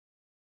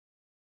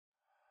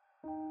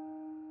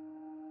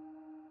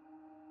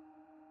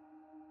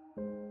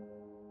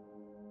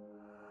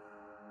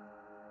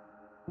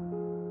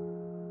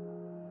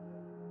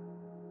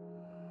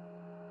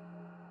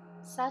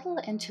Settle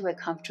into a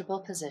comfortable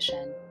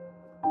position.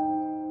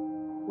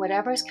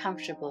 Whatever is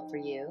comfortable for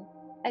you,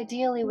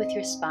 ideally with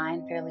your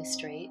spine fairly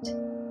straight.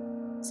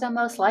 So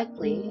most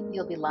likely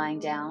you'll be lying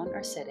down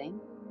or sitting.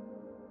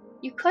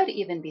 You could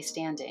even be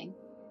standing,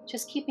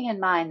 just keeping in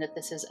mind that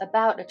this is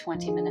about a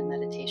 20-minute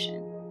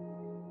meditation.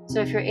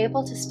 So if you're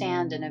able to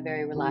stand in a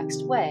very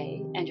relaxed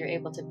way and you're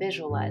able to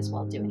visualize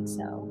while doing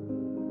so,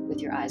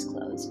 with your eyes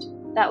closed,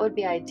 that would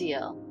be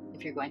ideal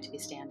if you're going to be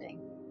standing.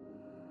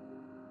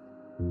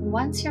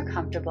 Once you're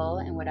comfortable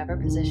in whatever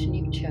position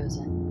you've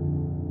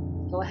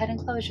chosen, go ahead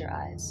and close your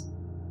eyes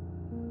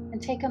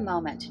and take a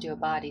moment to do a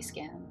body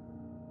scan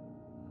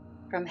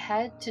from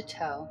head to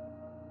toe.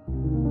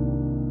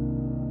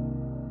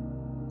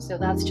 So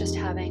that's just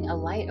having a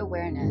light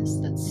awareness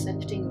that's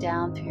sifting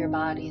down through your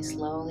body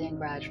slowly and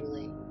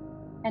gradually.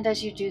 And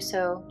as you do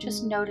so,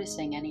 just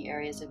noticing any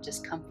areas of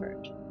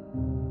discomfort.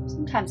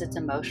 Sometimes it's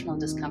emotional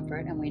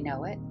discomfort and we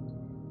know it.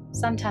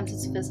 Sometimes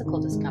it's physical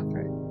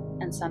discomfort,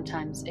 and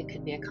sometimes it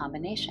could be a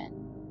combination.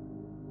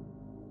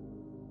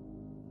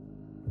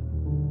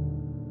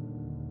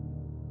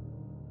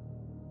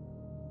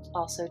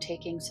 Also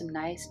taking some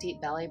nice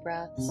deep belly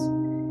breaths,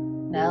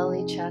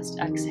 belly, chest,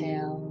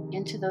 exhale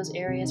into those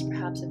areas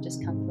perhaps of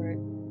discomfort,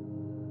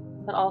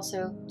 but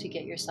also to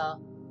get yourself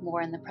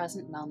more in the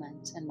present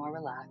moment and more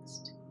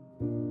relaxed.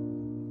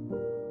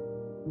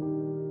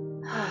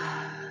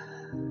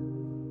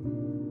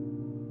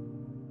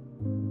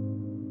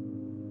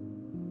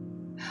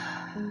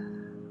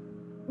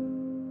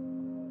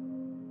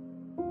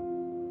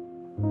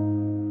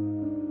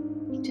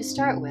 To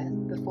start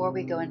with, before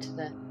we go into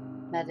the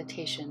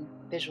meditation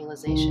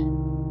visualization,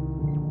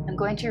 I'm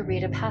going to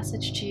read a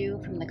passage to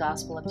you from the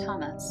Gospel of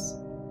Thomas.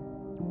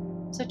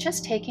 So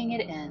just taking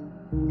it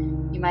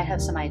in, you might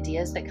have some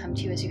ideas that come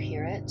to you as you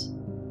hear it,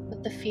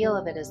 but the feel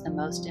of it is the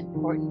most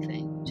important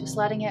thing. Just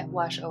letting it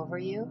wash over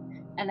you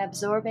and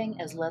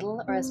absorbing as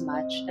little or as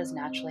much as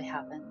naturally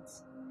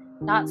happens,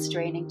 not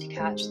straining to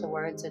catch the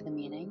words or the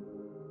meaning.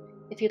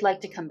 If you'd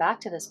like to come back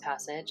to this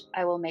passage,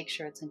 I will make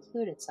sure it's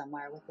included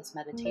somewhere with this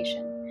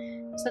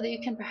meditation, so that you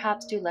can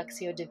perhaps do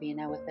Lectio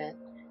Divina with it,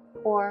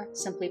 or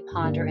simply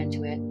ponder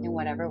into it in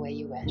whatever way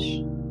you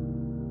wish.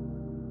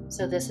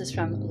 So this is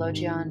from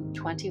Logion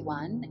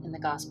 21 in the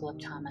Gospel of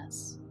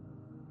Thomas.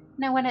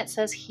 Now when it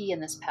says he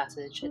in this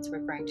passage, it's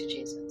referring to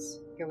Jesus.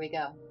 Here we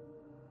go.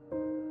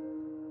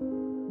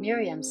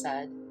 Miriam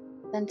said,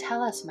 "Then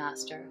tell us,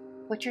 Master,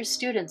 what your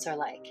students are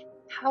like.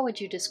 How would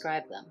you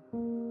describe them?"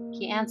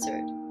 He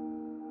answered,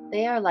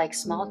 "They are like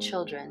small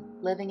children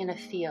living in a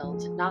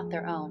field not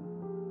their own.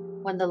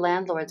 When the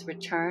landlords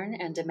return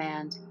and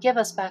demand, 'Give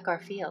us back our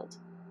field,'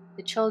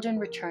 the children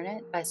return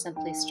it by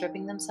simply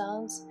stripping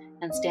themselves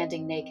and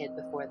standing naked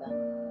before them."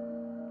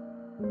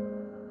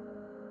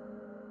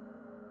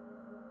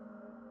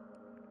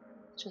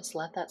 Just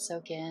let that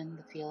soak in,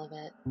 the feel of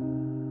it.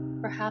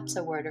 Perhaps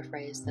a word or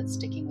phrase that's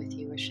sticking with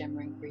you or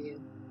shimmering for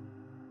you.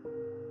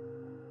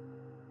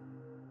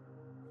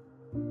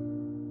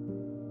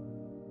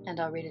 And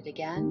I'll read it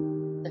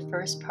again, the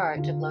first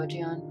part of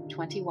Logion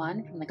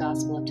 21 from the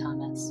Gospel of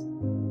Thomas.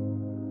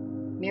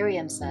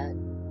 Miriam said,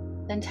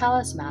 "Then tell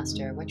us,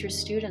 Master, what your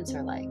students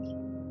are like.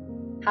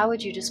 How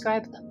would you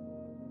describe them?"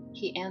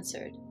 He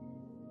answered,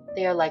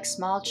 "They are like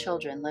small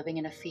children living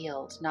in a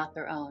field not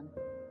their own.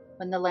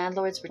 When the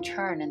landlords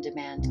return and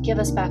demand, 'Give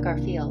us back our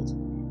field,'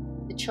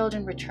 the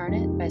children return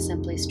it by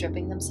simply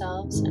stripping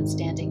themselves and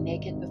standing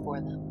naked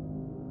before them."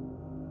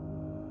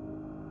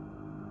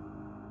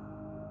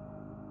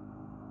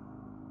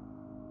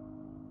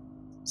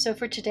 So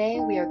for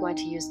today, we are going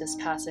to use this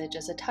passage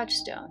as a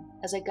touchstone,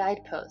 as a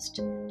guidepost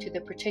to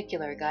the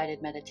particular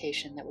guided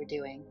meditation that we're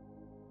doing.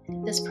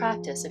 This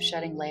practice of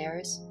shedding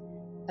layers,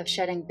 of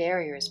shedding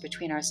barriers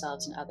between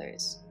ourselves and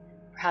others,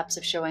 perhaps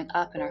of showing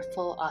up in our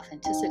full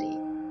authenticity,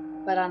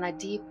 but on a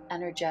deep,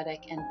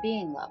 energetic, and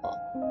being level.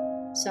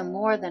 So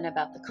more than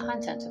about the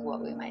content of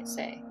what we might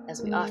say,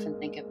 as we often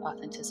think of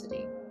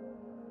authenticity.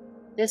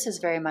 This is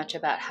very much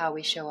about how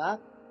we show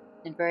up,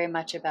 and very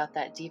much about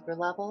that deeper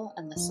level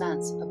and the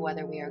sense of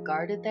whether we are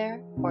guarded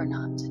there or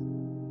not.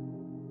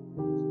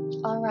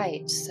 All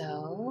right,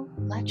 so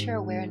let your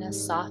awareness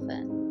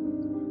soften.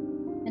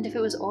 And if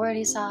it was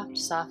already soft,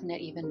 soften it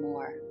even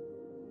more.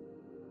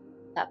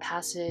 That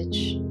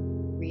passage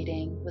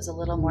reading was a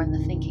little more in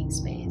the thinking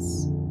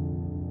space.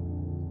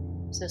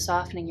 So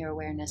softening your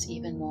awareness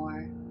even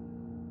more.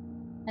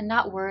 And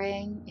not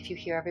worrying if you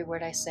hear every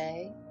word I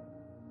say,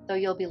 though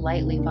you'll be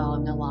lightly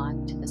following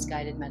along to this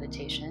guided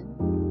meditation.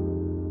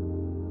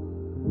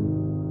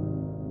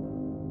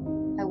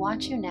 I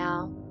want you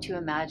now to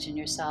imagine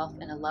yourself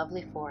in a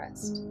lovely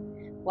forest,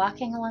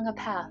 walking along a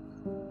path,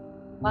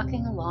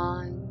 walking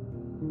along,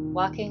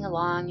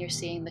 you're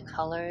seeing the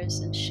colors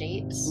and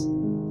shapes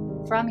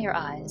from your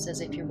eyes as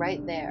if you're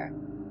right there,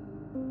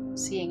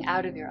 seeing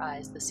out of your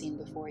eyes the scene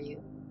before you.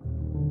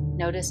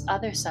 Notice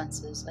other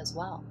senses as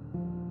well.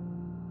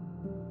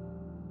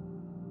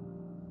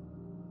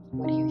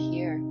 What do you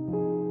hear?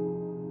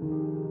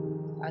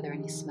 Are there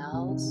any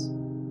smells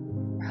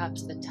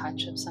perhaps the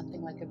touch of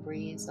something like a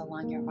breeze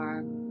along your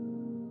arm.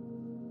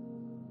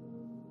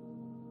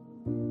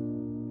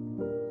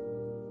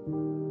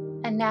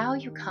 And now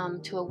you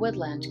come to a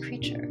woodland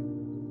creature,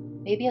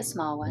 maybe a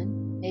small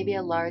one, maybe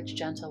a large,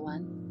 gentle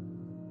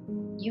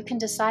one. You can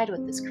decide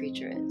what this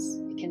creature is.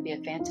 It can be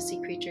a fantasy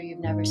creature you've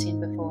never seen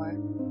before,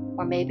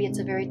 or maybe it's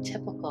a very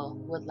typical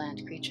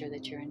woodland creature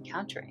that you're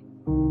encountering.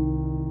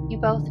 You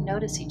both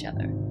notice each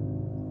other.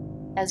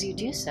 As you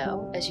do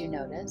so, as you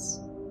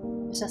notice,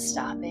 there's a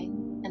stopping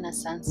and a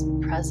sense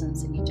of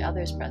presence in each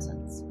other's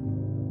presence.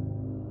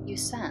 You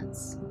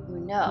sense, you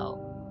know,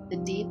 the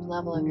deep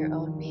level of your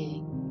own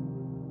being.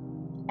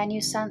 And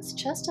you sense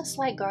just a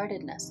slight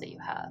guardedness that you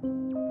have.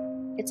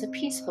 It's a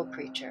peaceful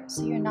creature,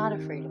 so you're not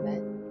afraid of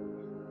it,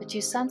 but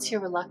you sense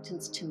your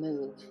reluctance to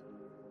move.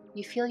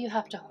 You feel you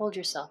have to hold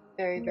yourself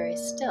very, very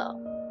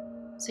still,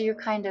 so you're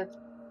kind of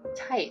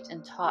tight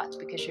and taut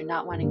because you're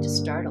not wanting to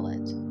startle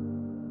it.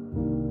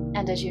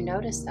 And as you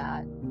notice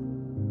that,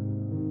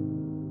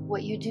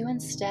 what you do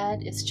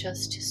instead is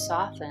just to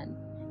soften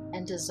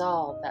and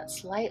dissolve that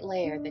slight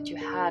layer that you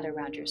had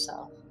around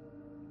yourself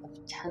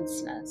of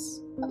tenseness,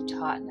 of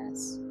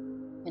tautness,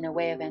 in a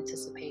way of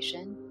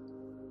anticipation.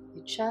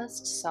 You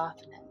just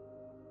soften it.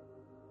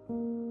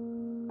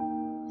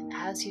 And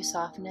as you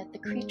soften it, the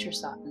creature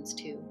softens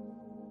too.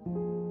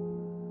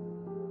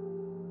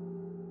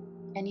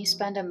 And you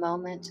spend a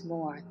moment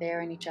more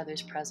there in each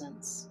other's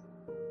presence,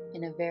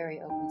 in a very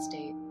open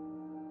state.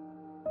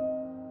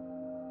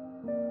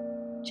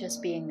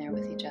 Just being there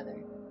with each other.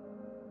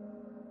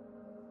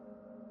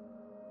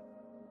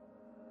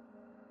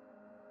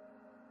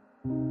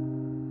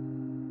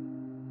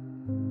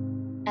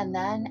 And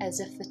then,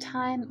 as if the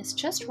time is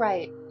just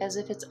right, as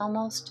if it's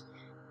almost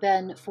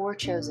been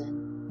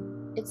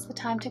forechosen, it's the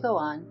time to go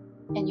on,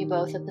 and you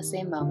both at the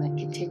same moment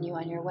continue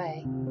on your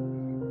way.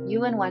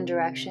 You in one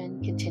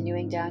direction,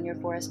 continuing down your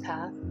forest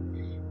path,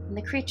 and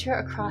the creature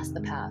across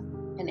the path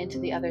and into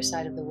the other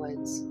side of the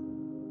woods.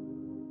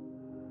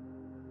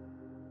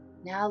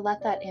 Now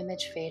let that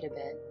image fade a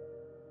bit.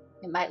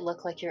 It might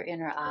look like your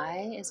inner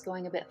eye is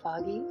going a bit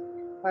foggy,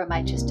 or it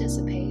might just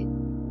dissipate,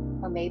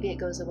 or maybe it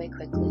goes away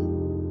quickly,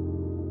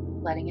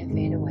 letting it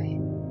fade away.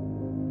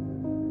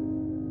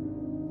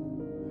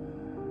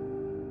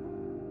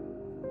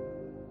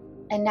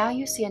 And now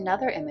you see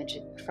another image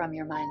from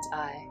your mind's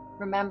eye,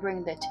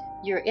 remembering that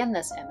you're in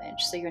this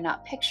image, so you're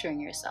not picturing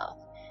yourself.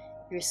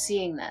 You're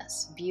seeing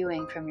this,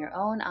 viewing from your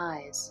own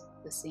eyes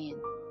the scene.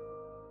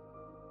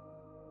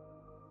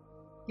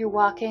 You're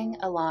walking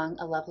along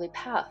a lovely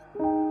path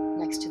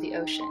next to the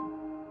ocean.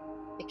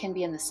 It can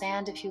be in the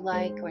sand if you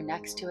like, or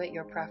next to it,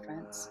 your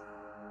preference.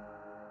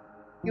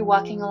 You're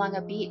walking along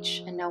a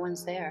beach and no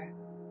one's there.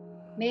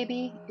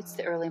 Maybe it's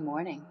the early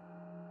morning.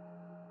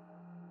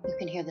 You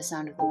can hear the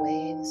sound of the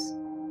waves.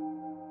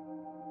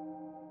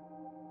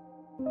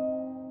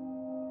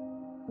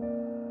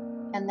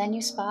 And then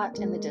you spot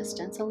in the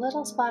distance a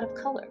little spot of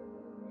color.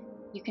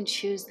 You can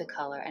choose the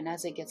color, and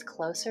as it gets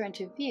closer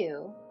into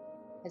view,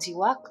 as you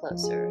walk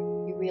closer,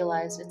 you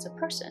realize it's a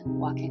person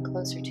walking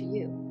closer to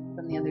you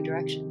from the other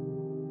direction.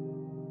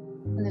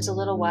 And there's a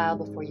little while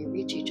before you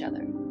reach each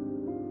other.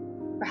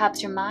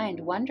 Perhaps your mind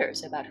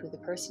wonders about who the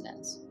person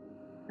is.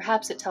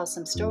 Perhaps it tells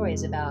some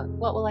stories about,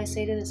 what will I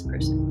say to this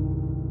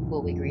person?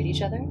 Will we greet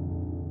each other?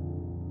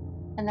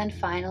 And then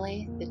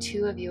finally, the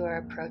two of you are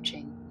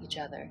approaching each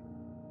other.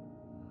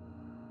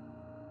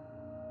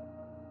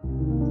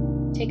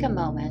 Take a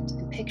moment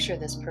and picture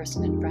this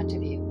person in front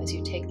of you as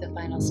you take the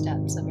final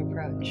steps of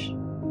approach.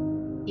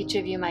 Each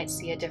of you might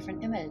see a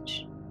different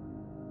image.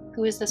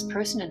 Who is this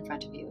person in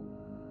front of you?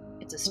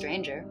 It's a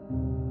stranger.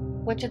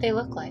 What do they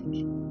look like?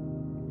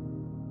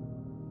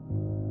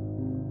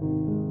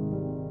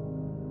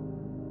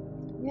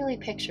 Really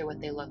picture what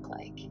they look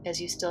like as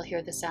you still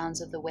hear the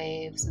sounds of the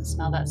waves and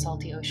smell that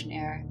salty ocean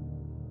air.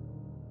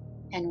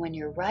 And when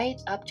you're right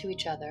up to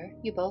each other,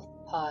 you both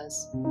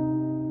pause.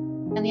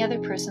 And the other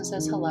person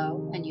says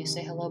hello, and you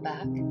say hello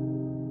back.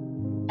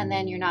 And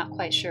then you're not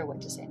quite sure what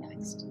to say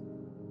next.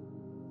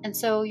 And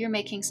so you're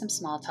making some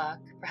small talk,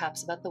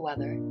 perhaps about the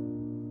weather.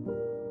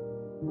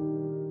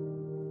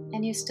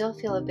 And you still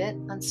feel a bit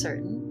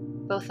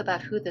uncertain, both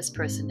about who this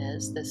person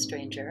is, this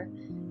stranger,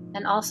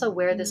 and also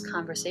where this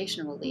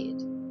conversation will lead.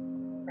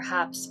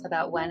 Perhaps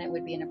about when it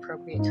would be an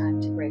appropriate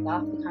time to break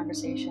off the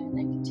conversation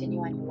and continue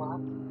on your walk.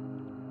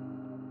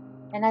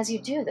 And as you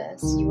do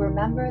this, you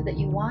remember that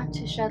you want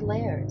to shed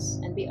layers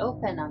and be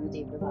open on the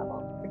deeper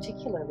level,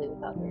 particularly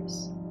with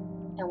others.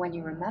 And when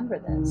you remember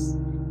this,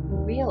 you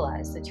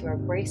realize that you are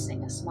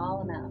bracing a small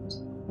amount.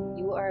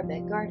 You are a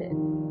bit guarded.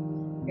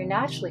 You're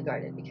naturally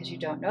guarded because you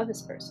don't know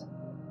this person.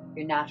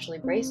 You're naturally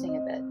bracing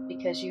a bit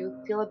because you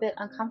feel a bit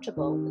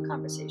uncomfortable with the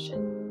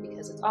conversation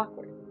because it's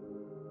awkward.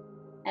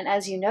 And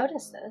as you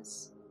notice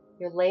this,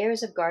 your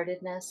layers of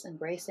guardedness and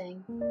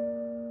bracing,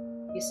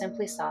 you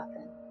simply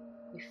soften.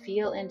 You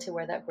feel into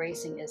where that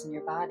bracing is in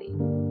your body.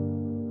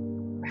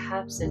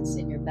 Perhaps it's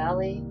in your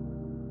belly,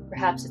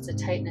 perhaps it's a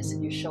tightness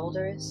in your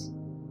shoulders,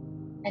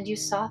 and you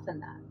soften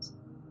that.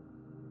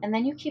 And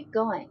then you keep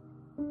going,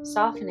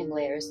 softening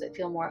layers that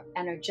feel more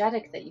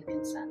energetic that you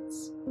can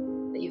sense,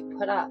 that you've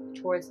put up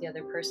towards the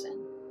other person.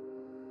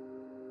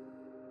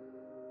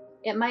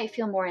 It might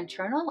feel more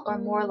internal or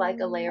more like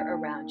a layer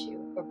around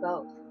you, or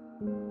both.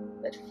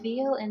 But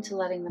feel into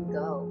letting them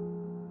go,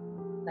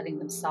 letting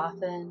them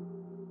soften,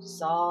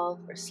 dissolve,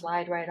 or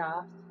slide right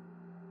off.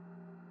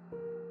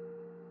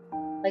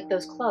 Like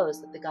those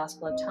clothes that the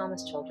Gospel of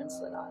Thomas children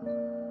slid off,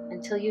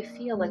 until you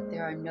feel like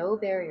there are no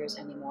barriers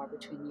anymore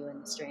between you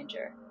and the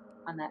stranger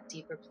on that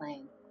deeper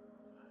plane.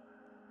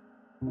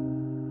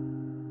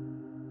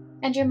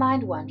 And your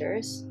mind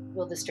wonders,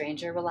 will the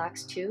stranger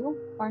relax too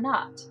or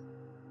not?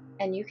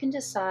 And you can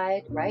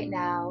decide right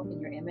now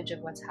in your image of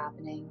what's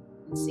happening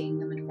and seeing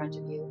them in front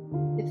of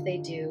you if they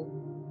do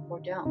or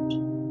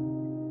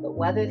don't. But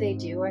whether they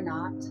do or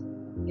not,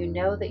 you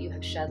know that you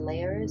have shed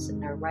layers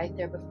and are right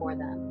there before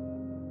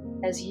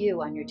them, as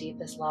you on your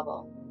deepest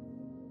level.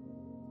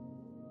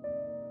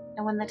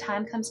 And when the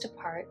time comes to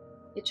part,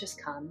 it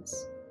just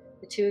comes.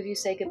 The two of you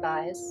say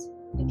goodbyes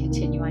and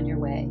continue on your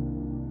way.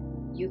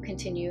 You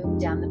continue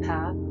down the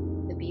path,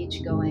 the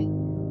beach,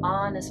 going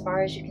on as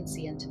far as you can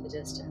see into the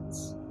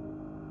distance.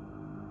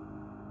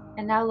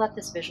 And now let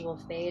this visual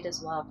fade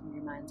as well from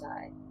your mind's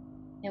eye,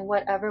 in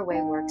whatever way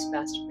works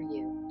best for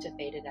you to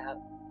fade it out.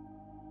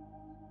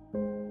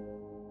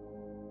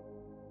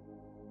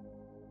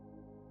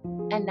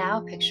 And now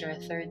picture a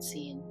third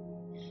scene.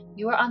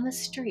 You are on the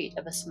street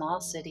of a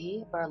small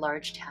city or a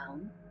large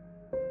town,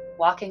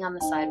 walking on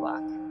the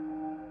sidewalk.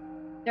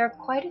 There are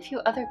quite a few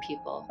other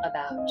people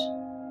about.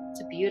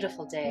 It's a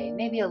beautiful day,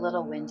 maybe a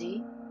little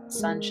windy,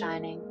 sun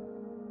shining.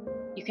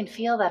 You can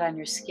feel that on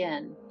your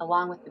skin,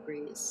 along with the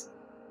breeze.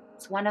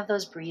 It's one of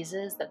those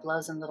breezes that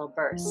blows in little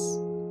bursts,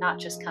 not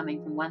just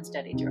coming from one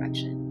steady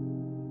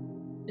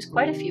direction. There's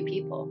quite a few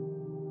people,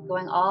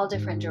 going all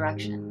different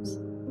directions.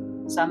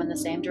 Some in the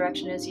same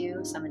direction as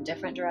you, some in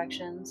different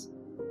directions.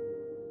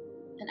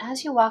 And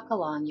as you walk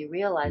along, you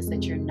realize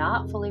that you're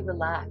not fully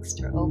relaxed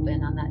or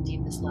open on that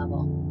deepest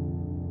level.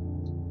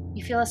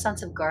 You feel a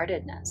sense of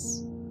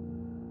guardedness.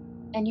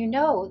 And you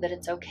know that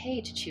it's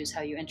okay to choose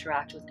how you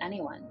interact with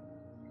anyone.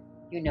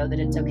 You know that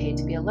it's okay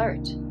to be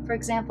alert. For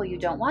example, you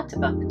don't want to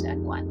bump into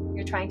anyone.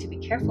 You're trying to be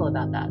careful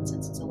about that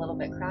since it's a little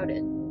bit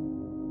crowded.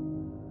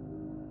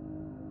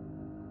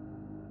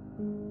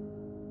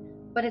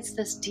 But it's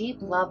this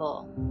deep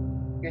level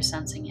you're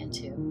sensing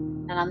into.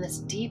 And on this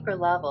deeper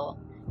level,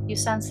 you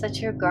sense that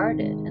you're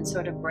guarded and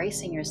sort of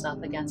bracing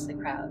yourself against the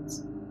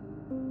crowds,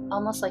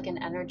 almost like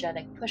an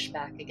energetic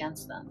pushback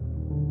against them.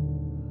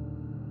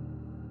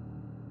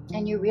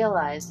 And you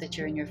realize that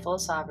you're in your full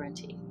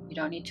sovereignty. You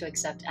don't need to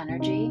accept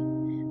energy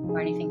or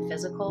anything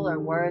physical or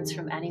words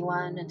from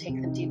anyone and take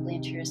them deeply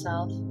into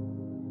yourself.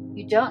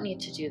 You don't need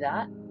to do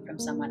that from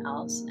someone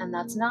else, and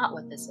that's not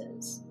what this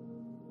is.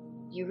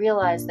 You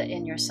realize that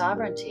in your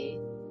sovereignty,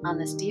 on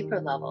this deeper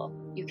level,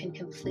 you can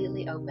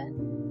completely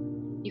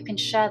open. You can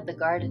shed the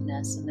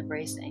guardedness and the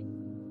bracing.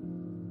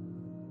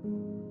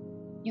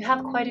 You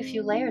have quite a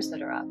few layers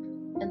that are up,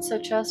 and so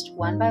just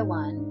one by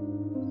one,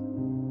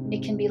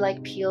 it can be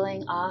like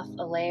peeling off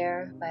a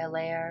layer by a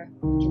layer.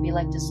 It can be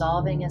like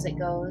dissolving as it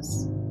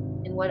goes,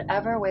 in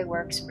whatever way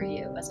works for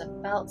you, as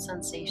a felt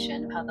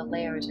sensation of how the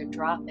layers are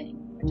dropping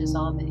or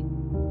dissolving.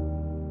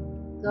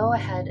 Go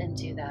ahead and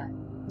do that.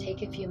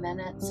 Take a few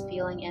minutes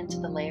feeling into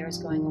the layers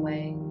going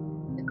away,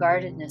 the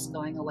guardedness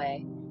going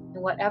away,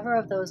 in whatever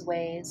of those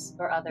ways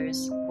or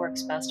others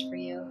works best for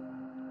you.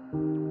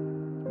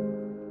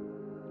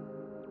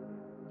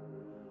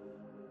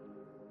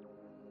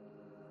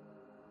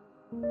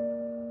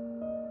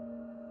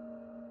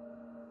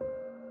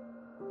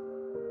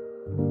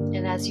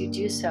 And as you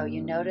do so,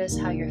 you notice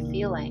how you're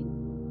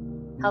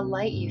feeling, how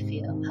light you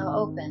feel, how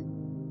open,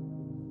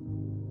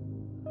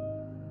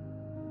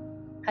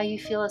 how you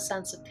feel a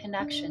sense of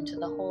connection to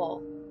the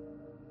whole.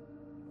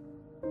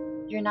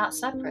 You're not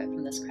separate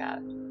from this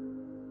crowd.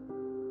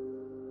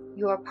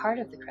 You are part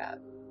of the crowd.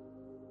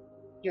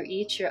 You're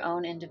each your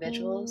own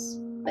individuals,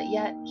 but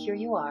yet here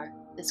you are,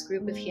 this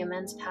group of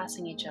humans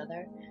passing each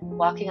other,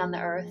 walking on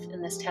the earth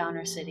in this town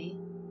or city,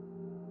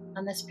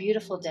 on this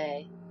beautiful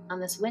day, on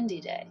this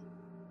windy day.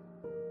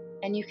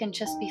 And you can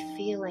just be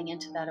feeling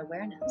into that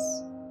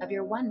awareness of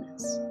your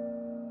oneness,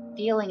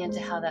 feeling into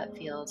how that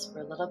feels for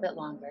a little bit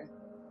longer.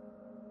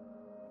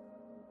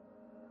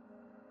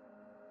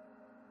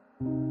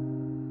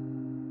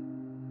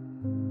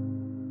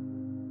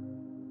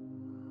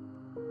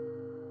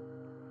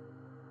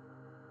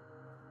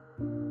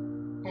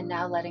 And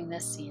now letting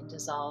this scene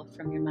dissolve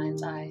from your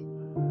mind's eye.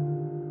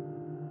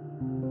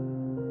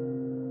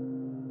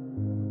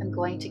 I'm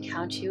going to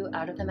count you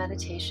out of the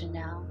meditation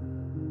now,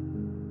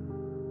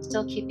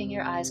 still keeping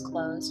your eyes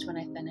closed when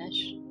I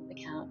finish the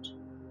count.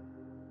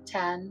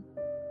 10,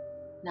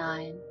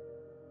 9,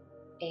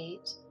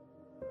 8,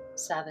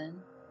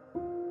 7,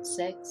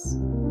 6,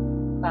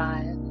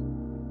 5,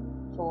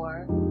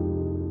 4,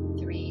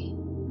 3,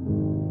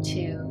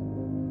 2,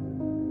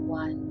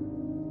 1.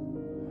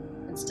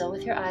 And still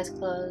with your eyes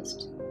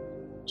closed,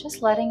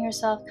 just letting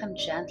yourself come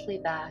gently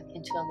back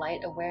into a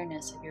light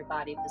awareness of your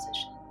body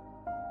position.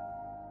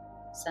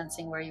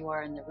 sensing where you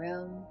are in the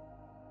room,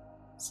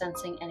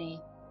 sensing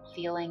any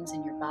feelings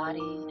in your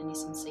body, any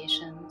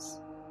sensations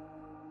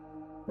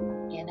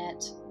in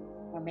it,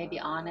 or maybe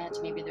on it.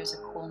 Maybe there's a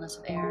coolness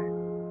of air.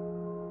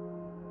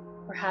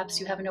 Perhaps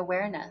you have an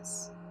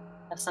awareness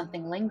of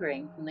something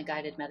lingering from the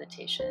guided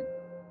meditation.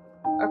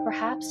 Or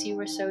perhaps you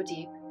were so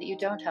deep that you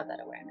don't have that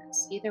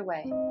awareness. Either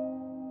way,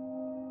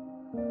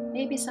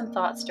 maybe some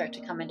thoughts start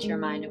to come into your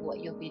mind of what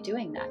you'll be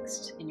doing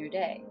next in your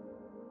day.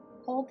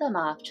 Hold them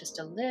off just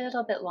a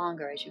little bit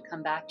longer as you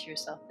come back to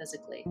yourself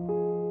physically.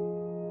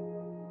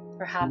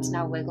 Perhaps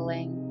now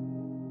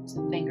wiggling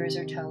some fingers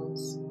or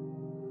toes.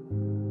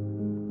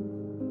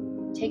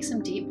 Take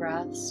some deep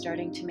breaths,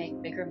 starting to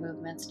make bigger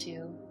movements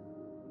too.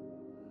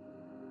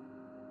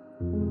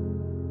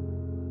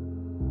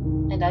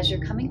 And as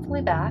you're coming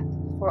fully back,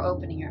 before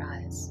opening your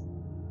eyes,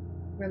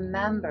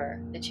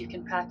 remember that you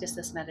can practice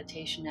this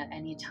meditation at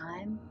any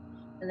time,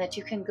 and that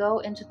you can go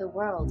into the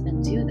world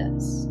and do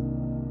this.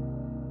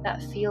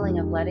 That feeling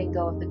of letting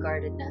go of the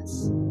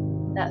guardedness,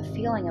 that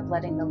feeling of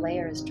letting the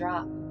layers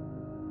drop,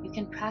 you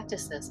can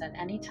practice this at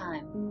any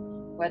time,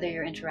 whether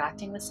you're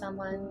interacting with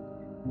someone,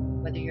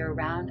 whether you're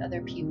around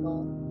other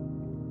people,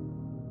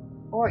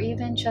 or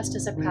even just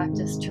as a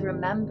practice to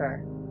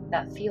remember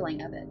that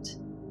feeling of it,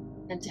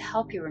 and to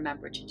help you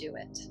remember to do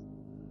it,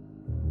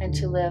 and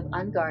to live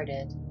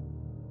unguarded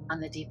on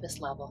the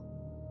deepest level.